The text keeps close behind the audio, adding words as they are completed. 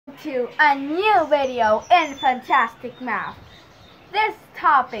to a new video in Fantastic Math. This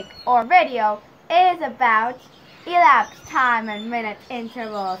topic or video is about elapsed time and minute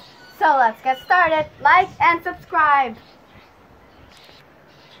intervals. So let's get started. Like and subscribe.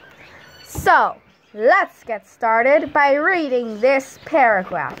 So let's get started by reading this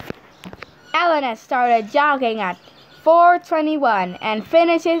paragraph. Elena started jogging at 4:21 and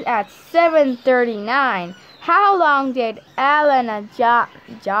finishes at 7:39. How long did Elena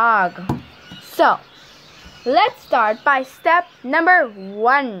jog? So, let's start by step number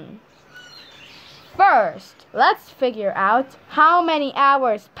 1. First, let's figure out how many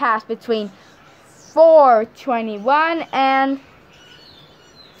hours pass between 4:21 and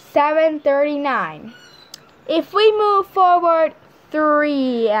 7:39. If we move forward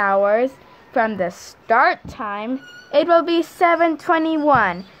 3 hours from the start time, it will be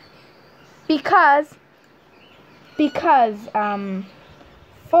 7:21 because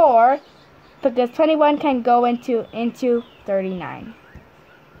 21 can go into 39.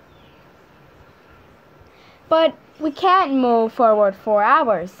 But we can't move forward 4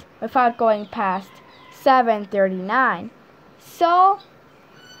 hours without going past 7:39. So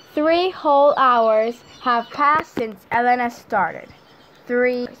 3 whole hours have passed since Elena started.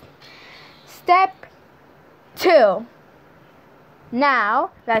 3. Step 2. Now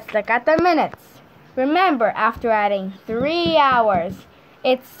let's look at the minutes. Remember, after adding 3 hours,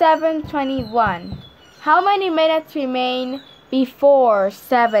 it's 7:21. How many minutes remain before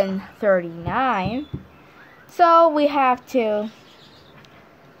 7:39? So we have to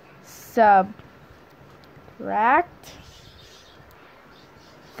subtract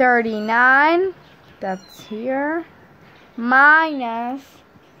 39, that's here, minus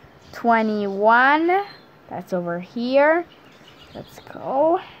 21, that's over here. Let's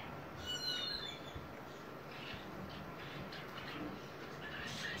go.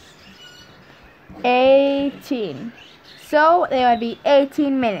 18. So there would be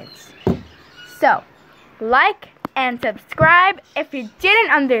 18 minutes. So, like and subscribe. If you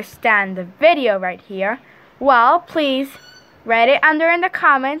didn't understand the video right here, well, please write it under in the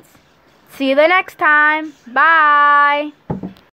comments. See you the next time. Bye.